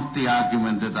is not the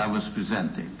argument that I was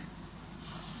presenting.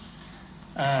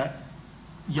 Yeah,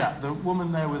 the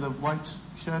woman there with a white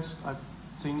shirt, I've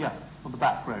seen, on the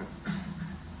back row.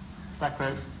 Back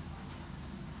row.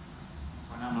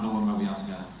 Well, now another one where we are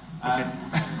together.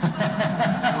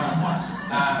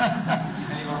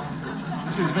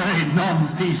 This is very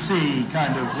non-PC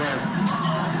kind of word.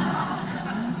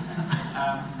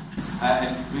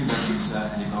 Bloomberg keeps Mr.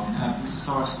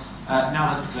 Soros,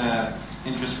 Now that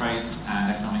interest rates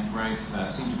and economic growth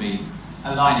seem to be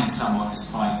aligning somewhat,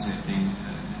 despite it being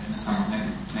in a somewhat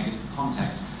negative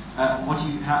context, how do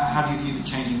you view the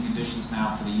changing conditions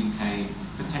now for the UK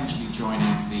potentially joining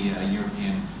the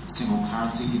European single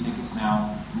currency? Do you think it's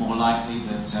now more likely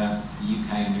that the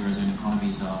UK and Eurozone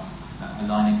economies are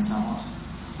aligning somewhat?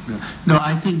 No,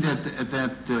 I think that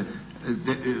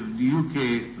the UK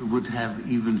would have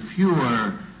even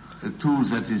fewer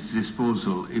tools at its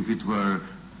disposal if it were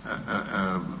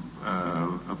a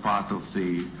part of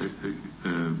the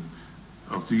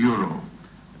euro,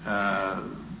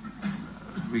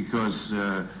 because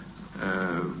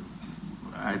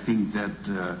I think that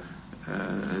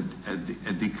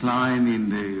a decline in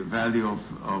the value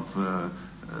of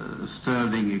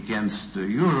sterling against the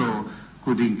euro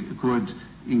could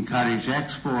encourage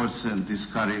exports and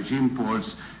discourage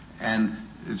imports, and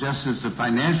just as the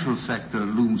financial sector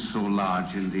looms so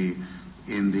large in the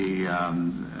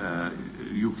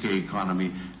UK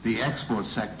economy, the export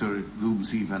sector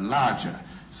looms even larger.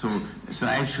 So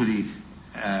actually,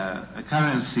 a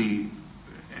currency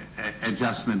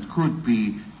adjustment could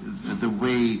be the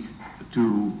way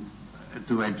to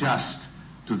adjust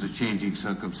to the changing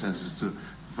circumstances.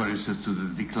 For instance, to the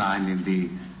decline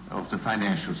of the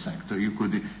financial sector, you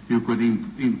could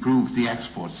improve the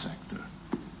export sector.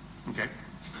 Okay.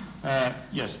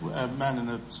 Yes, a man in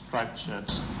a striped shirt,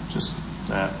 just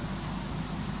there.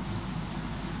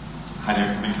 Hi there,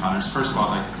 Kevin Connors. First of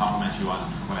all, I'd like to compliment you on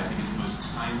what I think is the most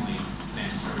timely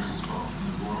financial services book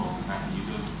in the world. The fact that you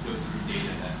go through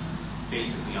data that's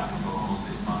basically up until almost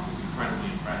this month is incredibly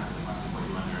impressive. It must have put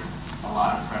you under a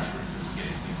lot of pressure in terms of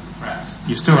getting things to press.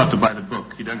 You still have to buy the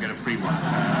book. You don't get a free one.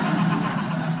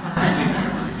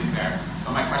 Perfectly fair.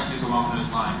 But my question is along those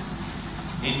lines.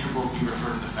 In your book, you refer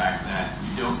to the fact that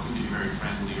you don't seem to be very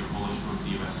friendly or bullish towards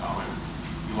the U.S. dollar.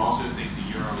 You also think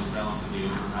the euro is relatively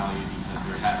overvalued because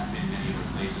there hasn't been many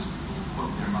other places for people to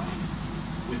put their money.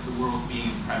 With the world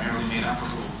being primarily made up of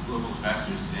global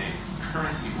investors today,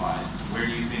 currency-wise, where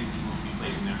do you think people should be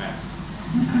placing their bets?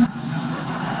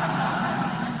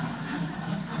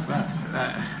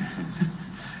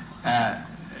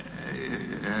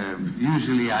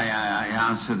 Usually I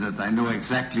answer that I know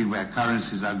exactly where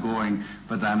currencies are going,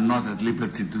 but I'm not at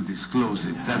liberty to disclose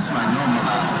it. That's my normal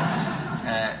answer.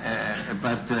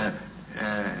 But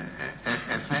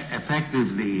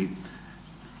effectively,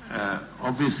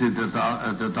 obviously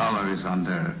the dollar is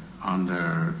under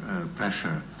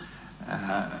pressure,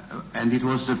 and it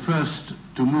was the first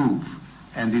to move,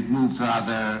 and it moved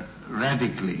rather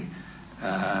radically.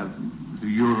 The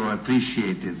euro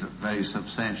appreciated very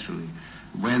substantially.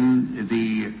 When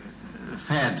the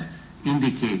Fed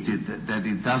indicated that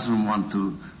it doesn't want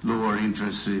to lower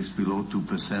interest rates below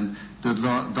 2%, the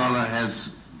dollar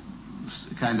has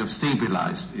kind of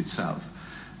stabilized itself.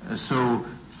 So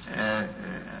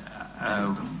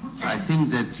I think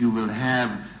that you will have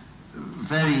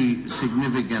very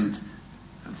significant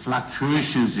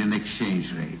fluctuations in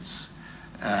exchange rates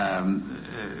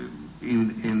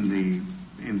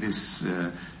in this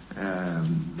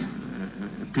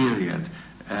period.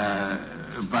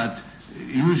 But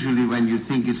usually when you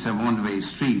think it's a one-way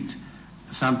street,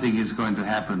 something is going to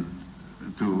happen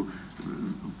to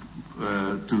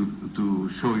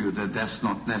show you that that's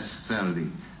not necessarily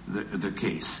the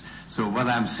case. So what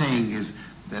I'm saying is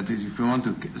that if you want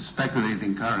to speculate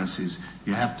in currencies,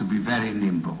 you have to be very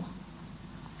nimble.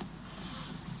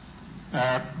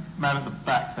 Man at the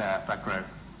back there, back row.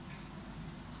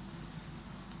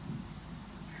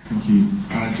 Thank you.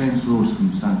 James Rawls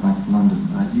from Standard Bank of London.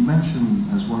 You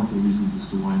mentioned as one of the reasons as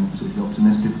to why you're not particularly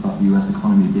optimistic about the US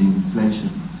economy being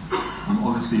inflation.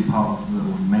 Obviously, part of the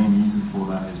main reason for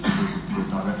that is because of the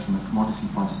direction that commodity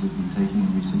prices have been taking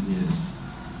in recent years.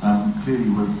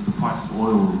 Clearly, with the price of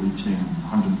oil reaching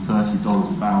 $130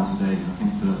 a barrel today, I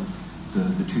think the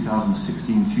 2016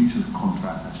 futures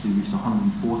contract actually reached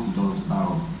 $140 a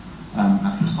barrel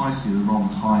at precisely the wrong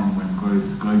time when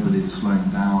growth globally is slowing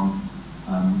down.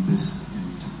 This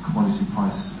commodity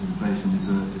price inflation is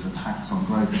a tax on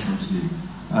growth, essentially.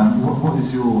 What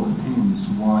is your opinion as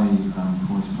to why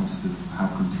commodity prices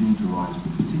have continued to rise,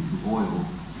 but particularly oil,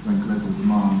 when global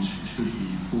demand should be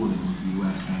falling with the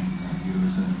US and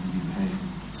Eurozone and the UK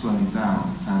slowing down?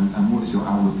 And what is your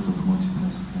outlook for commodity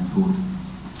prices going forward?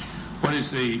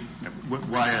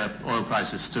 Why are oil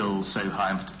prices still so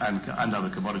high and other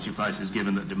commodity prices,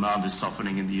 given that demand is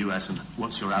softening in the US, and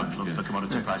what's your outlook for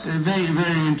commodity prices? A very,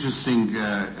 very interesting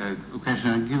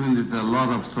question. I've given it a lot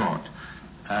of thought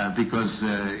because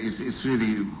it's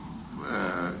really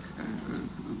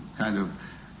kind of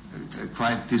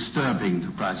quite disturbing,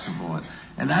 the price of oil.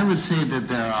 And I would say that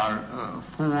there are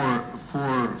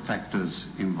four factors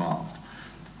involved.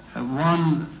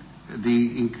 One,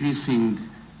 the increasing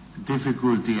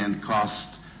difficulty and cost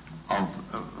of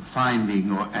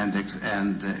finding and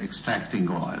extracting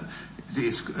oil.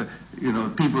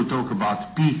 People talk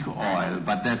about peak oil,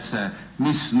 but that's a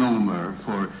misnomer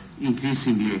for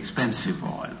increasingly expensive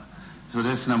oil. So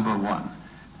that's number one.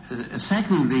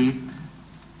 Secondly,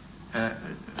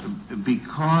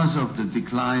 because of the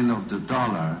decline of the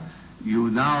dollar, you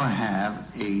now have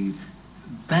a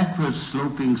backward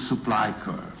sloping supply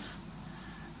curve.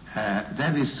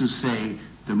 That is to say,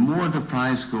 the more the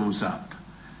price goes up,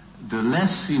 the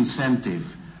less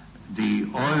incentive the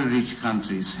oil-rich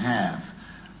countries have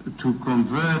to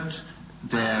convert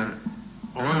their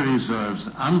oil reserves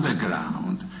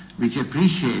underground, which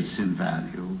appreciates in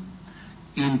value,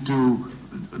 into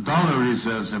dollar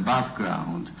reserves above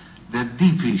ground that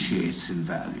depreciates in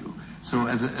value.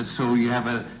 So you have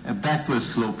a backward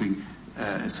sloping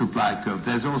supply curve.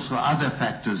 There's also other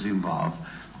factors involved,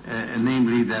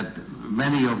 namely that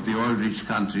many of the oil-rich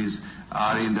countries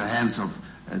are in the hands of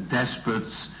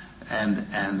despots and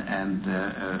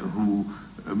who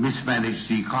mismanage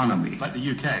the economy. Like the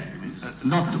UK, you mean?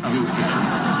 Not the UK.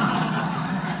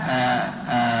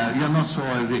 You're not so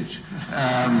oil rich.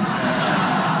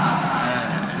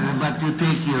 But you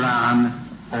take Iran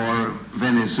or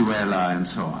Venezuela and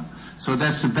so on. So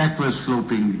that's the backward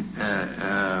sloping.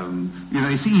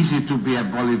 It's easy to be a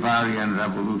Bolivarian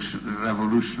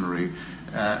revolutionary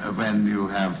when you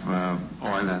have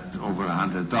oil at over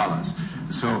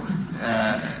 $100. So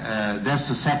that's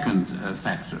the second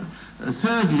factor.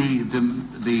 Thirdly,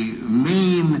 the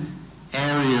main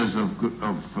areas of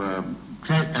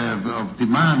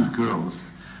demand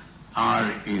growth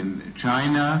are in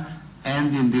China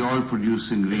and in the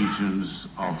oil-producing regions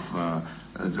of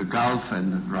the Gulf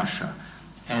and Russia.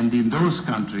 And in those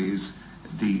countries,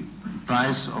 the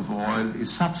price of oil is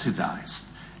subsidized.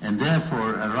 And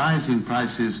therefore, a rise in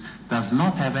prices does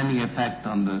not have any effect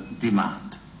on the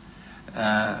demand.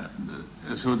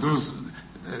 So those,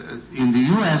 in the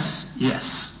U.S.,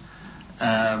 yes.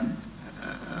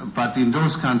 But in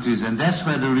those countries, and that's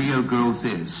where the real growth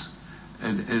is,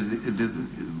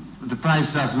 the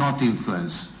price does not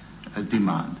influence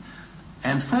demand.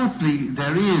 And fourthly,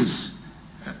 there is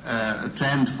a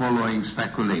trend following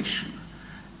speculation.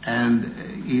 And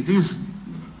it is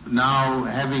now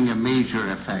having a major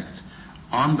effect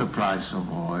on the price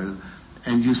of oil.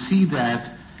 And you see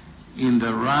that in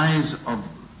the rise of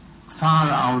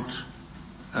far-out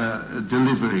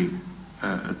delivery.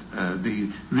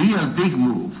 The real big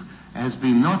move has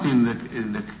been not in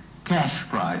the cash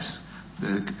price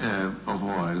of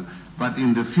oil, but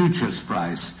in the futures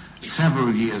price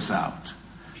several years out.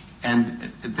 And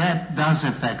that does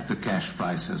affect the cash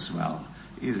price as well.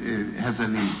 It has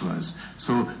an influence.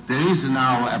 So there is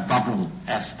now a bubble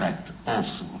aspect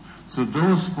also. So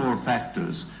those four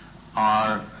factors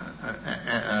are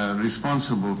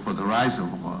responsible for the rise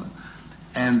of oil.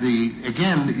 And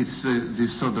again, it's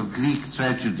this sort of Greek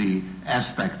tragedy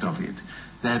aspect of it,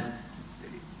 that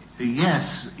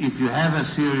yes, if you have a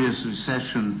serious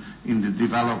recession in the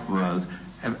developed world,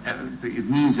 it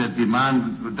means that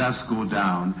demand does go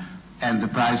down and the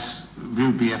price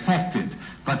will be affected.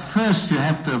 But first you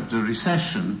have to have the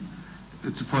recession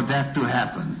for that to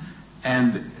happen.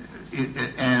 And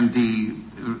the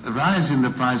rise in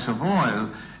the price of oil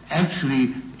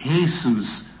actually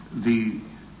hastens the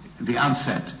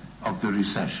onset of the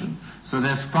recession. So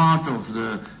that's part of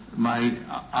my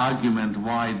argument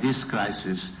why this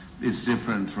crisis is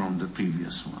different from the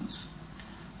previous ones.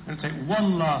 I'm going to take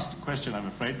one last question, I'm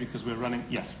afraid, because we're running.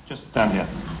 Yes, just down here.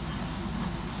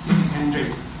 Henry,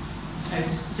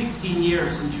 it's 16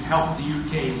 years since you helped the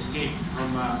UK escape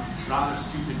from a rather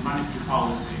stupid monetary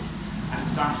policy and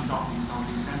start adopting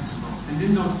something sensible. And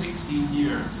in those 16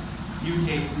 years, the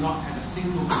UK has not had a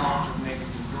single quarter of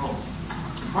negative growth.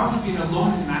 We've probably been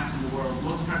alone in that in the world.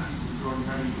 Most countries have grown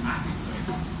very dramatically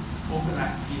over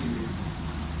that period.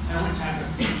 And I want to add a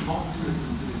bit of optimism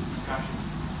to this discussion.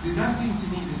 It does seem to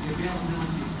me that the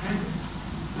availability of credit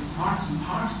is part and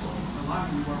parcel of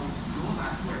allowing the world to grow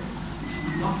that way, which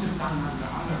we would not have done under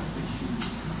other issues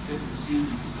that we've seen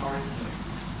historically.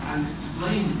 And to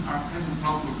blame our present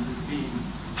problems as being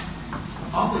a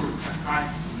bubble of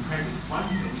credit is one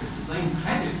thing, but to blame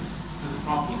credit for the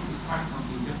problem is quite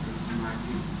something different in my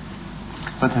view.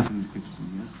 What happened in 15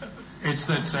 years? It's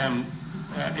that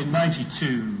in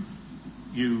 92,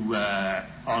 you,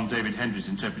 on David Henry's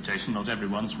interpretation, not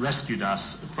everyone's, rescued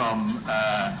us from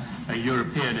a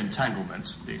European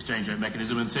entanglement, the exchange rate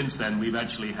mechanism, and since then we've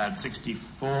actually had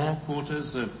 64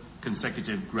 quarters of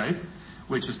consecutive growth,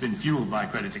 which has been fueled by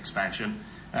credit expansion,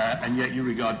 and yet you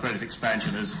regard credit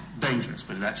expansion as dangerous,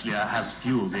 but it actually has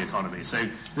fueled the economy. So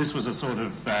this was a sort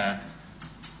of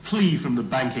plea from the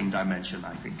banking dimension,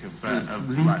 I think, a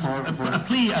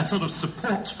sort of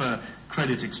support for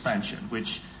credit expansion,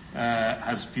 which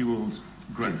has fueled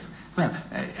growth. Well,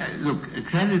 look,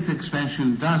 credit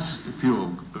expansion does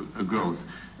fuel growth.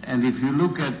 And if you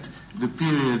look at the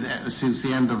period since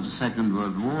the end of the Second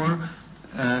World War,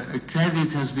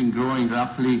 credit has been growing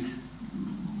roughly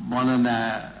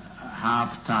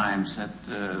 1.5 times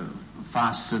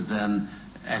faster than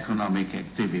economic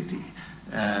activity.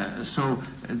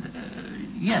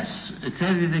 Yes,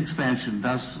 credit expansion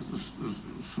does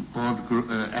support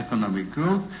economic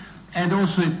growth, and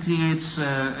also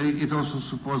it also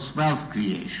supports wealth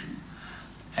creation.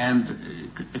 And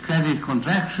credit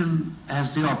contraction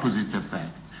has the opposite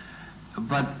effect.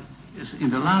 But in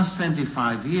the last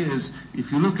 25 years,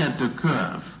 if you look at the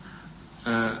curve,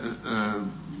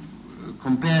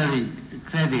 comparing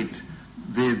credit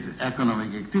with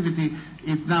economic activity,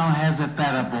 it now has a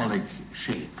parabolic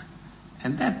shape.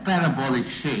 And that parabolic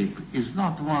shape is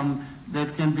not one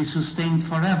that can be sustained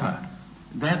forever.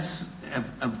 That's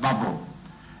a bubble.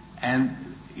 And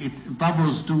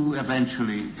bubbles do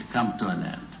eventually come to an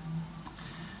end.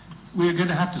 We're going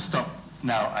to have to stop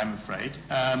now, I'm afraid.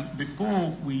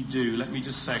 Before we do, let me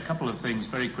just say a couple of things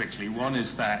very quickly. One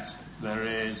is that there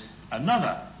is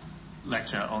another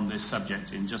lecture on this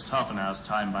subject in just half an hour's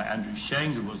time by Andrew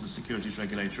Sheng, who was the securities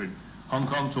regulator in Hong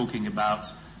Kong, talking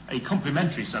about a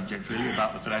complementary subject, really,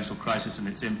 about the financial crisis and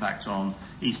its impact on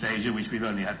East Asia, which we've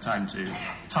only had time to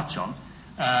touch on.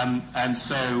 And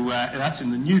so that's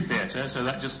in the New Theatre, so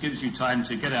that just gives you time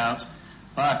to get out,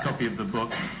 buy a copy of the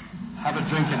book, have a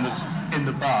drink in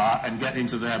the bar, and get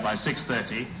into there by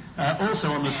 6:30.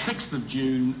 Also, on the 6th of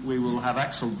June, we will have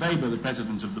Axel Weber, the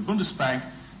president of the Bundesbank,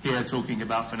 here talking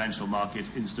about financial market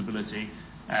instability,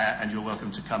 and you're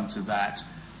welcome to come to that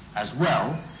as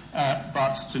well.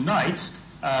 But tonight,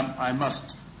 I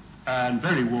must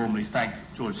very warmly thank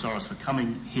George Soros for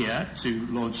coming here to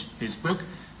launch his book.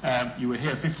 You were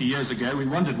here 50 years ago. We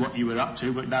wondered what you were up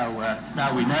to, but now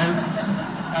we know.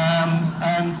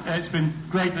 And it's been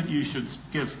great that you should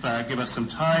give us some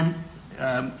time.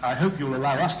 I hope you'll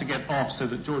allow us to get off so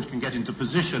that George can get into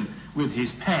position with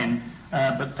his pen.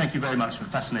 But thank you very much for a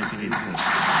fascinating evening.